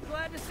not that I'm not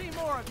glad to see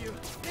more of you.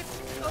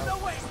 Oh, no,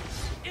 wait.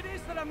 It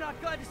is that I'm not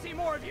glad to see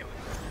more of you.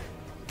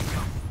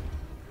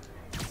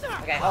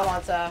 Okay, hold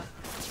on, sir.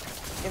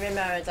 Give me a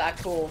moment to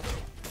act cool.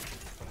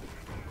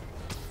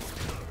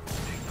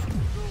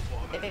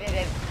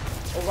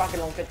 Oh, rocket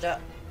launcher.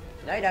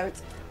 No, you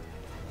don't.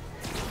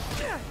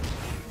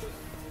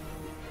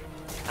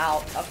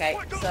 Ow. Okay,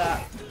 sir.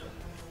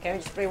 Can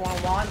we just be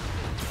one-on-one?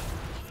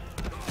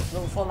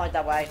 Little fun like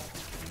that way.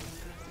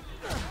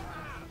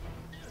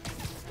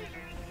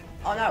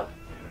 Oh no!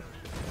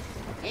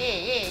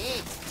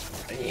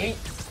 Yeah.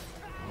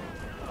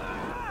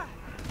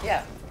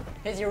 Yeah.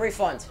 Here's your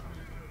refund.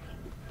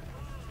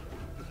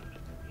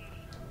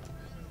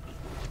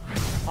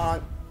 Hold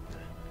on.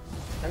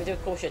 Let me do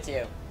cool shit to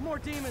you. More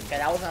demons. Okay,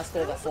 that wasn't as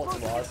cool as I thought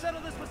it was.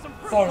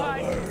 Follow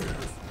me.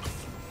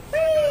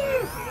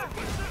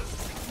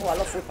 Oh, I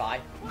love fruit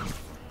pie.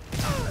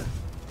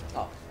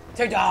 Oh.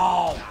 Take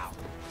down!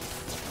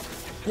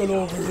 Get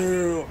over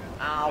here!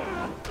 Ow.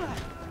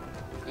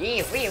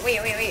 Wee.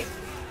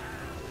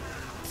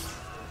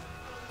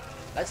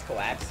 That's cool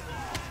webs.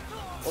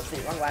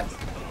 Whoopsie, wrong webs.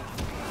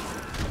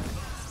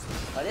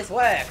 But this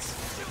works.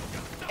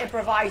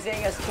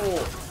 Improvising is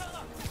cool.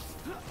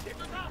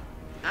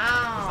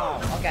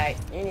 Okay,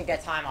 you need to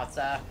get time out,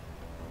 sir.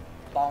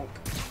 Bonk.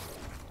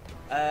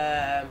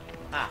 There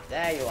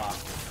you are.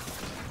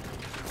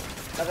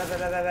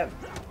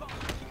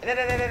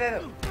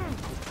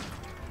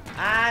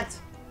 And... Is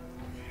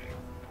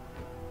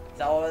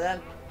that all of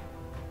them?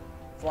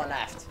 There's one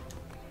left.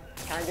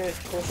 Can I do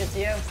cool shit to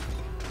you?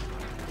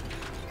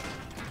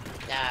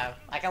 No.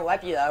 I can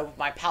wipe you though with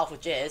my powerful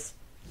jizz.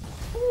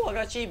 Ooh, I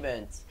got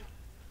achievements.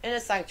 In a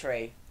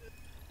sanctuary.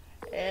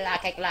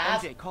 Like a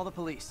glass. MJ, call the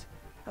police.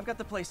 I've got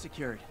the place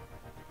secured.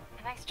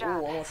 Nice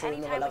job. Ooh, almost another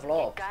Anytime we level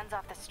can up. get guns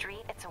off the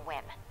street, it's a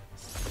win.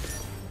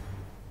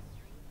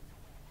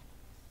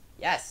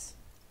 Yes.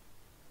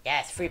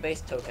 Yes, free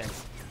base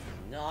tokens.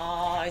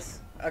 Nice.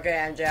 Okay,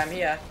 MJ, I'm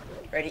here.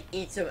 Ready to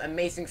eat some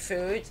amazing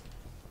food.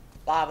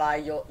 Bye bye,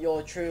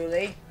 you're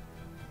truly.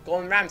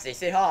 Gordon Ramsay,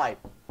 say hi.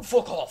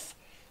 Fuck off.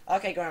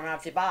 Okay, Gordon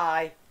Ramsay,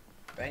 bye.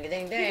 Ring a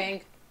ding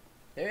ding.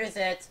 Who is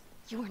it?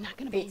 You are not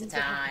gonna Pizza believe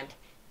what time. happened.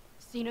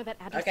 So you know that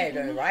address? Okay, you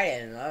gave going me? right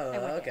in. I Oh,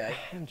 went okay.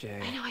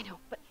 MJ. I know,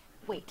 but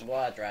wait.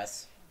 What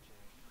address?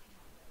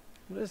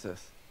 What is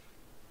this?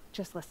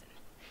 Just listen.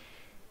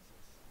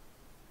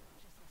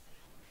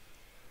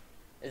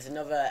 Is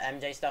another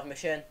MJ stealth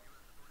mission?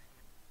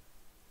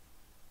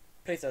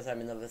 Please don't tell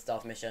me another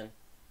stealth mission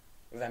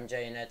with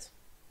MJ in it.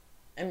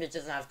 MJ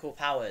doesn't have cool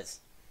powers.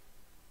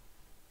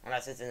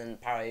 Unless it's in the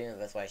parallel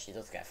universe where she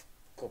does get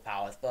cool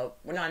powers, but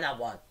we're not in that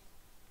one.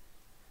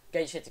 Get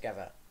your shit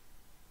together.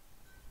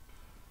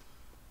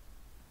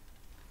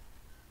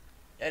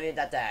 Earlier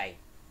that day.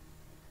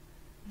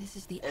 This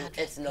is the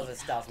It's another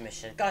stealth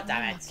mission. God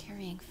damn it.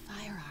 Carrying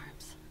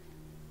firearms.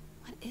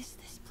 What is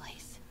this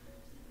place?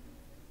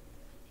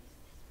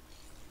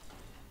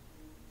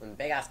 Some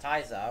big ass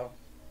ties though.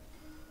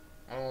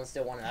 I don't want to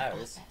steal one of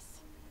those.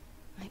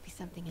 Might be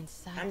something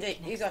inside. MJ,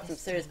 you got some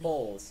serious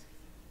balls.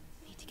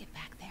 Need to get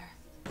back there.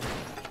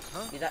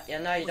 Huh? You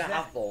don't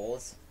have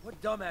balls.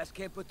 What dumbass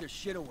can't put their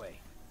shit away?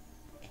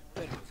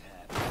 Bet it was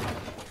half.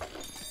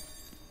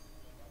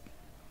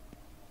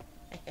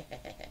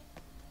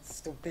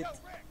 Stupid.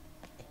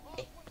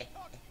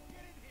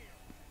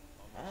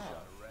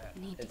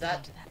 Need to Is get that?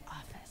 into that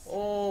office.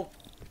 Oh.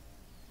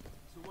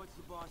 So what's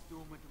the boss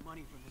doing with the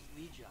money from this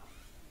lead job?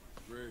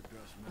 Great,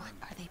 What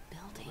are they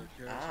building?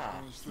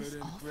 Ah. Is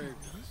this all for Lee?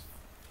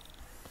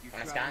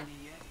 Wanna scan?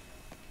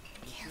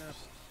 Careful.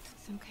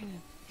 Some kind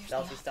of... There's the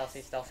Stealthy, office.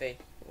 stealthy, stealthy.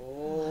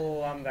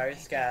 Oh, I'm very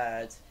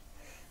scared.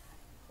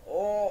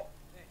 Oh.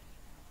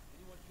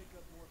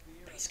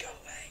 Please go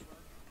away.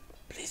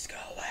 Please go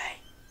away.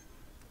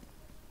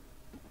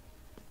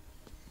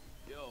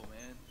 Yo,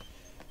 man.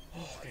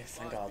 Oh, okay,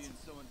 thank God. Being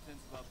so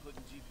intense about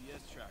putting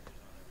GPS trackers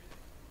on everything.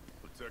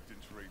 Protecting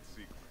trade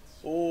secrets.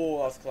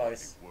 Oh, that's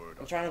close.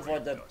 I'm trying to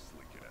avoid the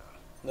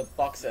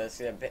boxers.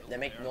 They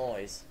make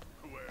noise.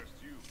 Who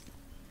asked you?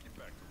 Get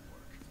back to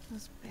work.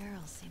 Those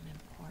barrels seem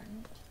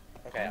important.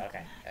 Okay,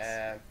 okay.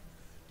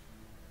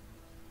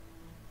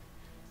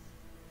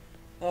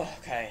 Oh,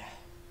 okay.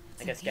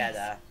 I get scared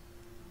there.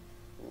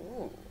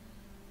 Ooh.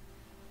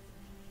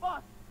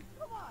 Boss,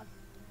 come on.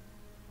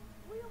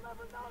 We'll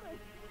never know this.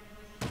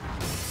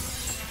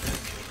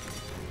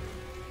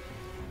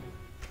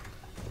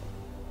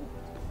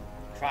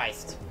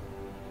 Christ.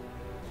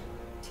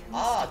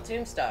 Ah,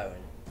 Tombstone.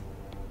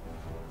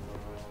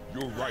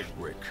 You're right,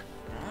 Rick.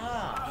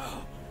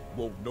 Ah.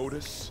 Won't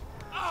notice?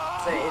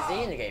 So is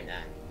he in the game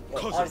then?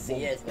 Well, obviously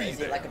he is, but is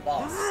he like a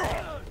boss?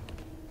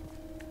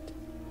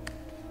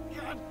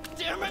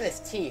 Look at his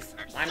teeth.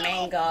 My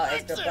main goal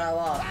is to blow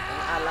up and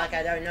act like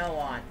I don't know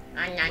one.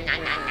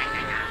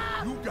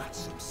 You got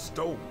some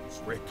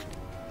stones, Rick.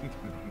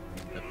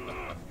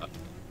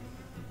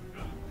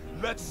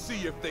 Let's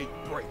see if they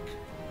break.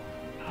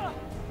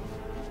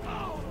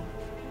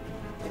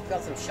 He's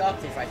got some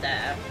sharp teeth right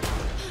there.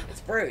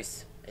 It's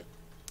Bruce.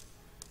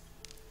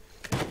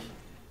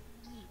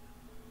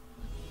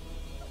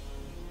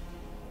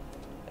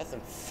 Got some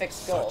thick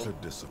skull. Such a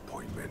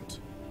disappointment.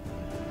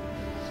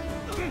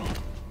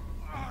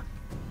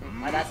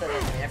 My dad said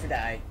this to me every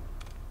day.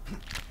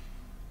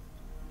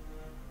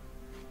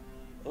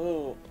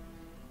 Ooh.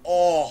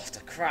 Oh, the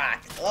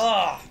crack.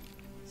 Oh,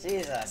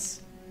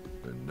 Jesus.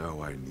 And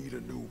now I need a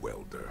new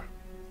welder.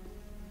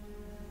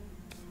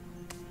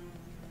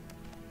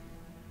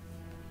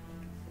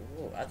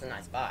 Ooh, that's a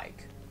nice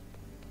bike.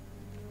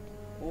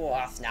 Ooh,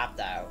 I snapped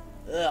though.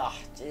 Ugh,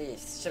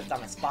 jeez, shoved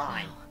down my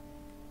spine.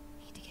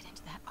 Need to get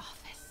into that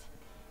office.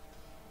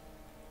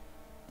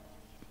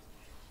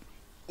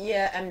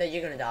 Yeah, Emma,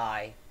 you're gonna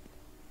die.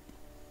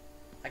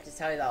 I can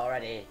tell you that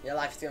already. Your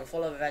life is going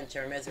full of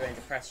adventure, misery, and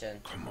depression.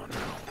 Come on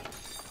now.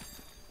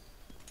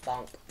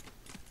 Bonk.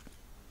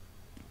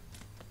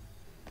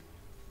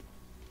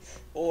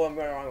 Oh, I'm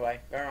going the wrong way.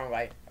 Going the wrong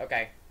way.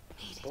 Okay.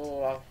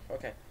 Oh,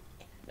 okay.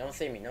 Don't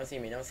see me. Don't see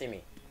me. Don't see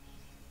me.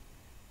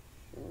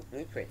 Ooh,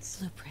 blueprints.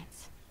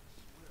 Blueprints.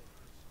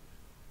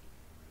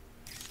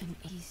 An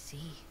EC.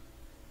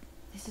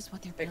 This is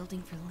what they're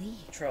building for Lee.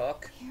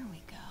 Truck. Here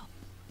we go.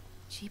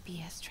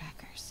 GPS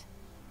trackers.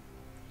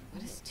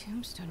 What is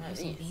Tombstone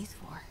using these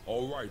for?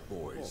 All right,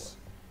 boys.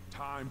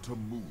 Time to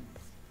move.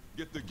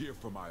 Get the gear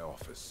from my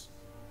office.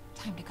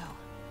 Time to go.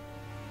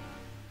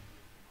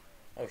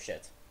 Oh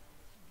shit.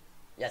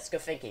 Yes,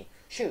 good thinking.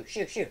 Shoot,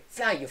 shoot, shoot.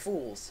 Fly, you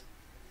fools.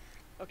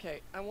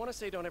 Okay, I want to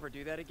say don't ever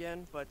do that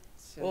again, but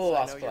since Oh, I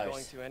that's know you're close.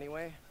 going to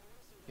anyway,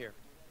 here.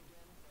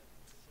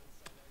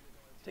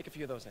 Take a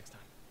few of those next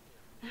time.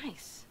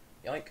 Nice.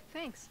 Yoink.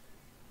 Thanks.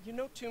 You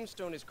know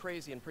Tombstone is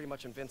crazy and pretty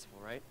much invincible,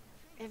 right?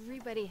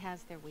 Everybody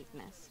has their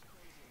weakness.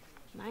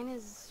 Mine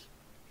is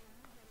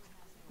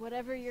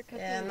whatever you're cooking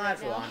Yeah, right not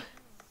everyone. now.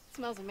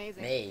 Smells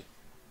amazing. Me.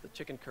 The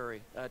chicken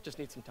curry. Just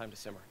needs some time to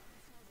simmer.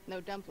 No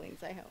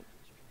dumplings, I hope.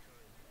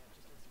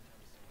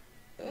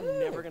 You're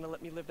never gonna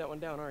let me live that one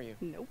down, are you?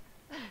 Nope.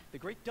 The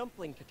Great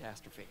Dumpling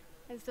Catastrophe.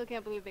 I still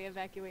can't believe they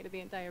evacuated the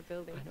entire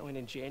building. I know, and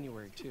in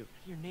January, too.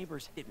 Your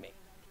neighbors hit me.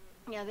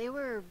 Yeah, they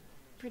were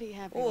pretty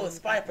happy. Oh, when we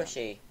spy got there.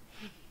 plushie.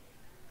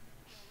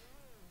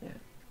 Yeah.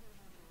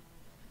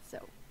 So,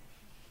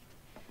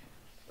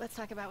 let's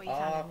talk about what you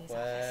found in Lee's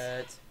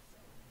office.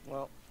 Awkward.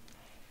 Well,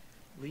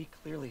 Lee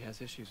clearly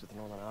has issues with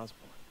Norman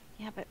Osborn.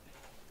 Yeah, but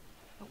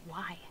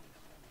why?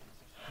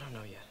 I don't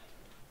know yet.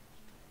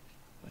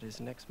 But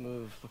his next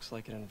move looks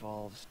like it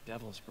involves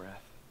Devil's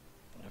Breath.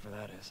 Whatever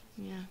that is.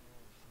 Yeah.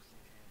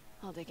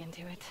 I'll dig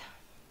into it.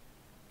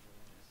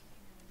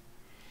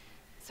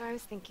 So I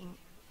was thinking,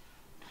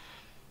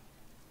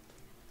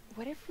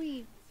 what if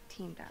we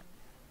teamed up?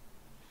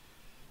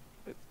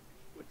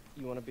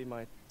 You want to be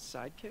my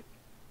sidekick?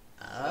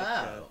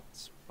 Oh.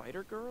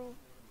 Spider Girl?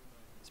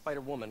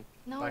 Spider Woman.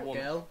 No. Spider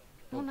Girl?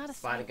 No, not a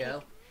Spider sidekick.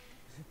 Girl?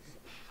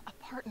 A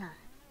partner.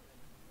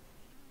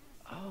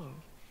 Oh.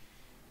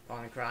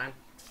 Partner in crime?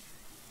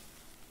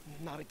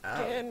 Not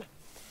again.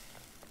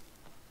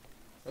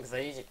 Looks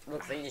like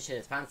you just shit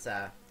his pants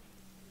there.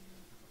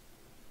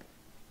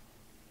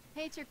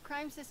 Hey, it's your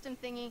crime system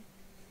thingy.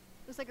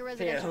 Looks like a Peter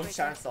residential Hook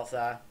shine stuff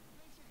there.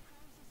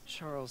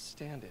 Charles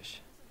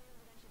Standish.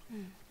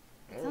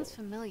 That sounds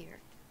familiar.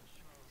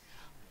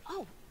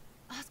 Oh,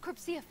 Oscorp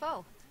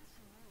CFO.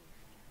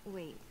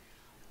 Wait,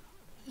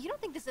 you don't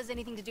think this has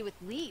anything to do with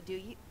Lee, do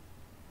you?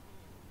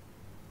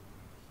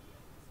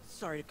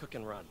 Sorry to cook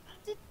and run.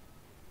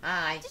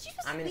 Hi, Did you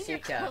just I'm in the leave your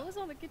future. clothes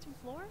on the kitchen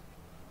floor?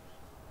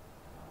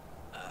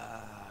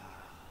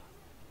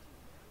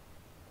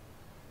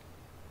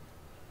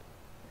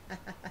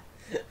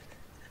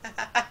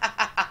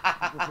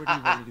 Where do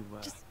you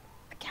want to Just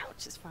a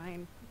couch is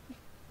fine.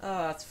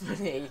 Oh, that's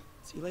funny.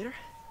 See you later?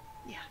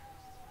 Yeah.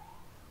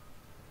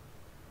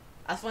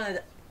 That's funny.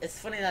 It's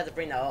funny that to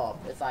bring that up.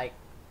 It's like,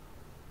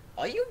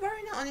 are you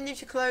wearing it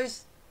underneath your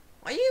clothes?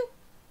 Are you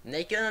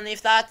naked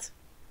underneath that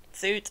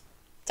suit?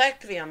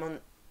 Technically, I'm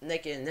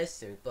naked in this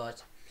suit,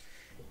 but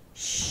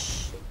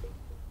shh,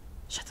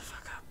 shut the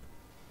fuck up.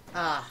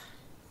 Ah,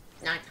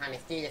 now time to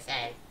do the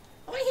thing.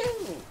 Oh,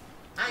 you!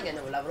 I'm getting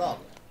another level up.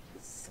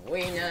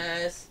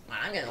 Sweetness. Man,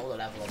 I'm getting all the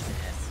level ups in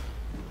this.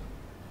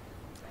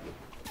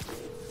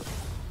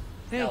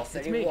 Hey,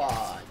 it's me.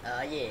 L31.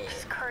 Yeah.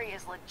 This curry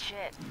is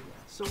legit.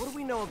 So what do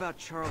we know about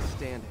Charles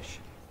Standish?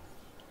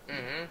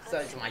 So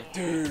it's my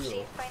dude.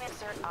 Chief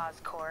financier at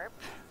Oscorp,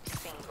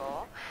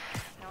 single,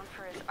 known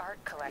for his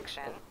art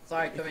collection.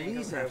 Sorry, If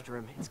Lee's after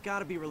him, it's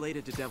gotta be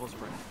related to Devil's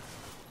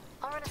Breath.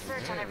 I'll run a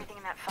search on everything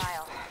in that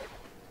file.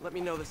 Let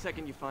me know the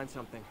second you find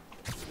something.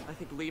 I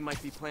think Lee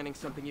might be planning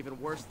something even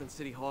worse than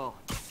City Hall.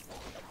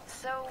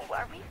 So,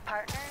 are we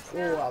partners Ooh,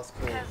 now? that was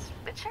cool. Because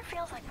it sure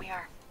feels like we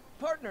are.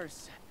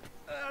 Partners!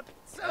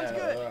 Sounds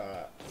good!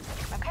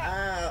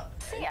 Okay.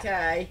 See ya,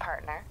 okay.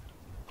 partner.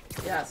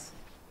 Yes.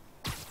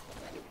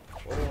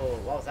 Oh,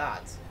 what was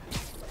that?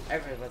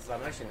 Everything was slow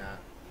motion there.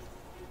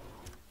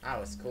 That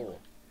was cool.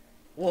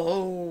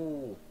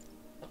 Whoa!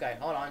 Okay,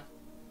 hold on.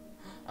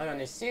 I got a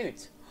new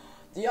suit.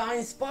 The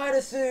Iron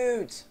Spider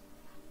suit!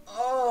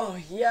 Oh,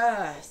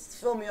 yes!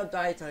 Fill me up,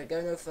 Data.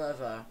 Go no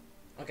further.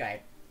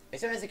 Okay.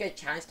 As soon as I get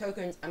chance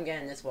tokens, I'm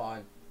getting this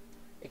one.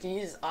 It can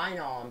use iron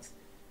arms.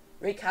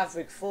 Wreak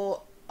havoc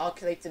 4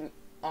 articulated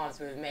arms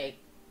with made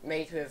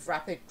with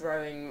rapid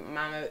growing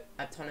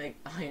atomic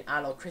iron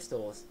alloy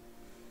crystals.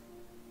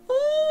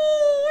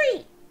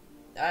 Ooh-wee!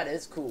 That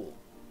is cool.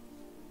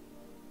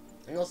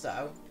 And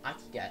also, I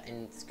can get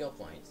in skill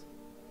points.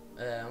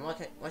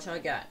 What shall I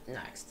get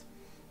next?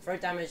 Throw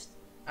damage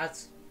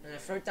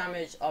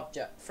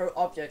throw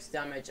objects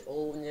damage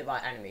all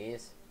nearby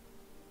enemies.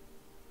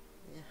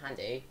 Yeah,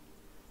 handy.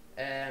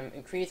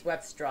 Increase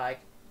web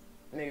strike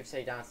move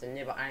so down so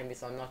nearby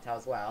enemies are knocked out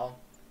as well.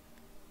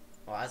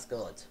 Oh, that's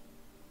good.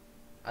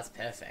 That's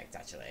perfect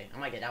actually. I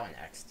might get that one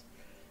next.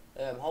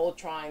 Hold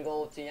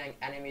triangle to yank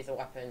enemies or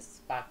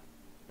weapons back.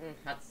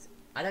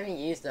 I don't even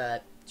use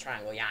the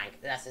triangle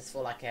yank. That's just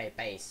for like a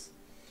base.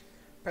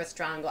 Press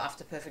triangle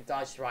after perfect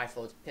dodge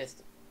rifle to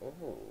pistol.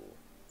 Ooh.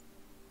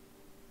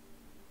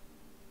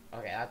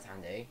 Okay, that's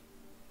handy.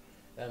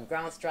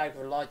 Ground strike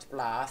with large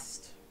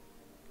blast.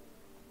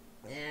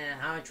 Yeah,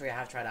 I don't really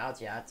have tried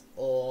out yet.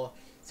 Or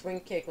swing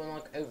kick will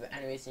knock over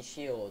enemies and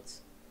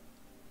shields.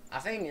 I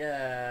think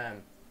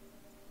either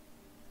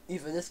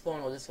this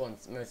one or this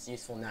one's most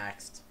useful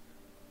next.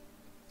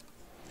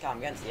 God, I'm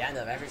getting to the end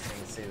of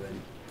everything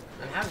soon.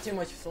 I'm having too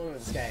much fun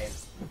with this game.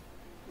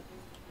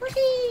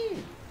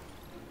 Whee!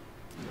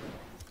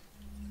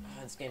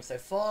 Oh, this game's so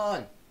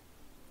fun.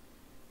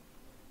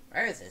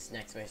 Where is this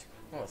next mission?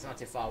 Oh, it's not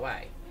too far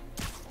away.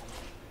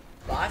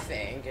 But I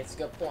think it's a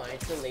good point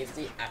to leave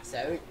the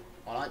episode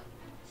on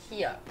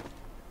here.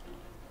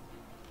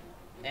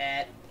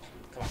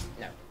 Come on,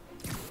 no.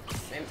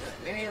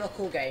 Maybe a little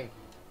cool game.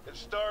 It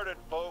started,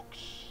 folks.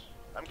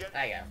 I'm getting.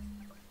 There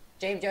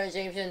you go.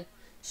 Jameson,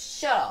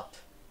 shut up.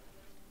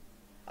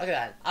 Look at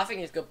that. I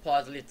think it's a good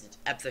part to leave the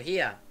episode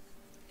here.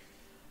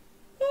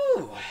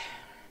 Ooh,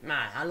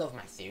 man, I love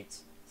my suit.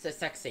 So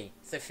sexy,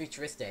 so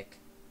futuristic.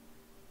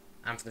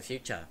 I'm from the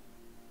future.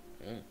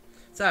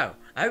 So,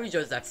 I hope you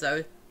enjoyed this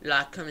episode.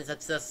 Like, comment,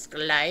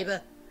 subscribe,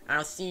 and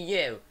I'll see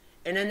you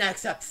in the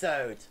next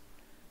episode.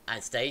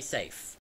 And stay safe.